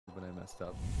messed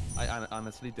up. I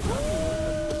honestly did not know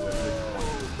which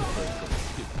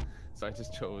one. So I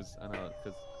just chose, I don't know,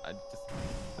 because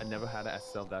I never had an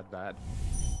SL that bad.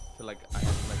 So like I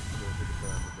had to like go to the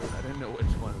on the bird. I didn't know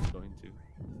which one I was going to.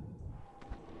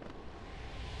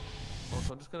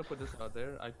 Also, I'm just gonna put this out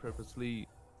there. I purposely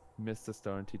missed the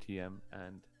star in TTM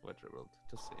and Wedge World.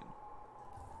 Just saying.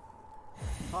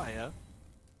 Oh yeah.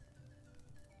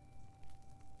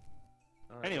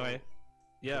 Right, Anyway,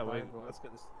 yeah, goodbye, wait, let's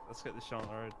get this shown.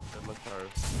 Alright. good luck to our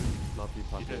lovely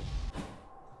pocket.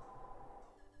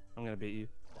 I'm gonna beat you.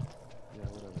 Yeah,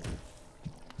 whatever.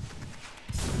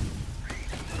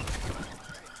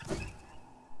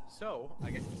 So,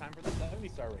 I guess it's time for the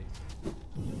 70-star race,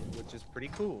 which is pretty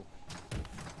cool.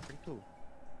 Pretty cool.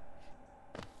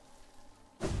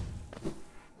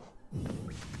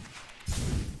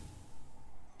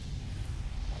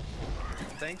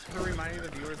 Thanks for reminding the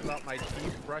viewers about my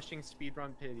teeth brushing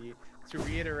speedrun pity. To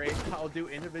reiterate, I'll do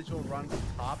individual runs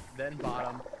top, then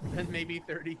bottom, then maybe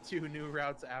 32 new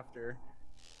routes after.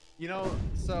 You know,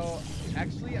 so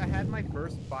actually I had my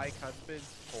first bicuspid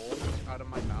bulge out of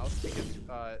my mouth because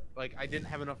like I didn't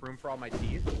have enough room for all my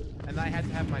teeth, and I had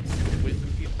to have my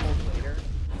wisdom teeth pulled later.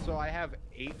 So I have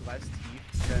 8 less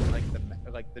teeth than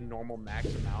like the normal max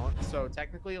amount. So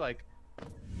technically, like,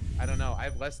 I don't know, I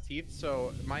have less teeth,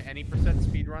 so my any percent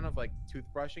speed run of like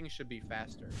toothbrushing should be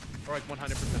faster, or like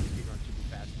 100% speed run should be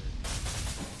faster.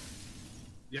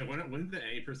 Yeah, wouldn't the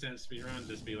 80% speedrun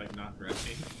just be like not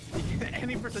brushing?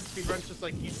 Any percent speed run's just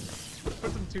like you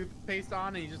put some toothpaste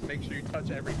on and you just make sure you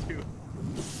touch every tooth.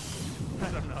 I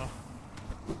don't know.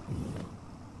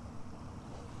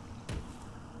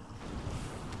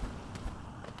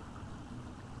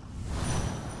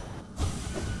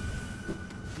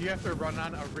 You have to run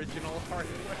on original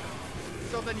hardware.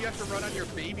 So then you have to run on your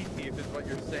baby teeth is what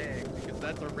you're saying, because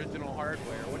that's original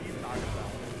hardware. What are you talking about?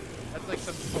 That's like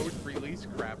some post-release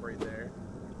crap right there.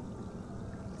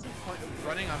 What's the point of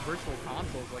running on virtual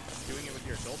consoles like doing it with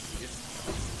your adult teeth?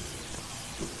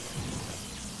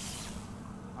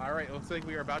 Alright, looks like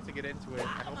we are about to get into it.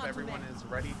 I hope everyone is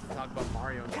ready to talk about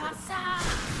Mario.